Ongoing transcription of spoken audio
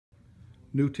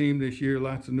New team this year,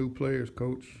 lots of new players,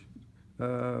 Coach.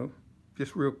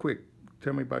 Just real quick,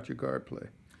 tell me about your guard play.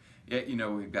 Yeah, you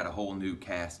know, we've got a whole new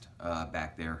cast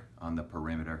back there on the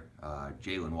perimeter.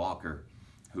 Jalen Walker,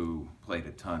 who played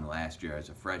a ton last year as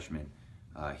a freshman,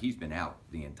 he's been out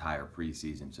the entire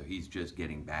preseason, so he's just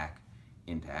getting back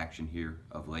into action here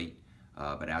of late.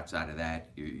 But outside of that,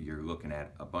 you're looking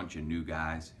at a bunch of new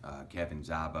guys. Kevin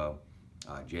Zabo,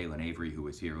 Jalen Avery, who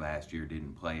was here last year,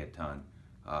 didn't play a ton.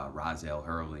 Rozelle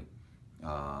Hurley,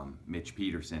 Mitch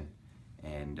Peterson,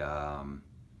 and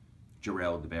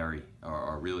Jarrell DeBerry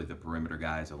are really the perimeter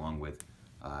guys, along with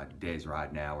Des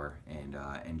Rodnauer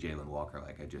and Jalen Walker,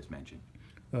 like I just mentioned.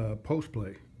 Post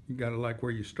play, you got to like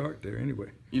where you start there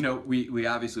anyway. You know, we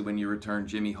obviously, when you return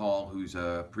Jimmy Hall, who's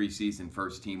a preseason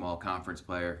first-team all-conference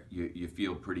player, you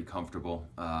feel pretty comfortable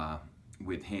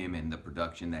with him and the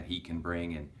production that he can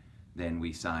bring. And then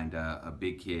we signed a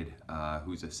big kid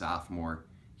who's a sophomore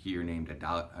here named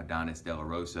Adonis De La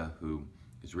Rosa, who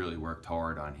has really worked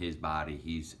hard on his body.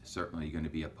 He's certainly going to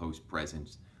be a post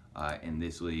presence in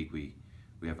this league. We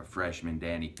have a freshman,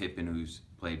 Danny Pippin, who's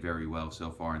played very well so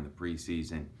far in the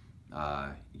preseason.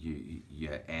 You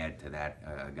add to that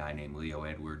a guy named Leo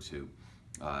Edwards, who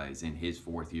is in his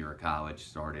 4th year of college,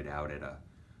 started out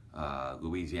at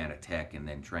Louisiana Tech and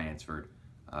then transferred.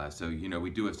 So, you know,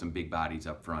 we do have some big bodies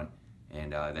up front,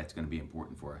 and that's going to be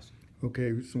important for us.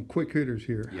 Okay, some quick hitters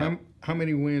here. Yep. How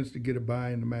many wins to get a bye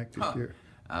in the MAC this year?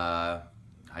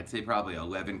 I'd say probably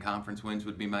 11 conference wins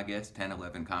would be my guess. 10,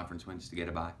 11 conference wins to get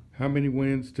a bye. How many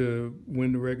wins to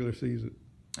win the regular season?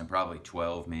 And probably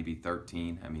 12, maybe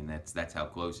 13. I mean, that's how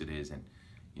close it is. And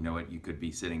you know what? You could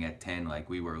be sitting at 10 like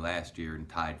we were last year and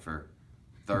tied for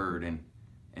 3rd and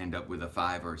end up with a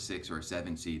 5 or a 6 or a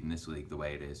 7 seed in this league the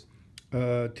way it is.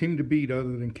 Team to beat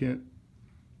other than Kent?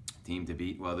 Team to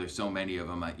beat? Well, there's so many of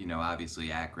them. You know,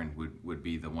 obviously Akron would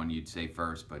be the one you'd say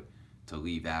first, but to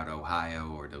leave out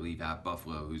Ohio or to leave out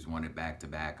Buffalo, who's won it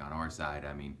back-to-back on our side,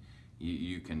 I mean,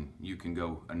 you can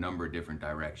go a number of different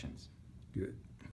directions. Good.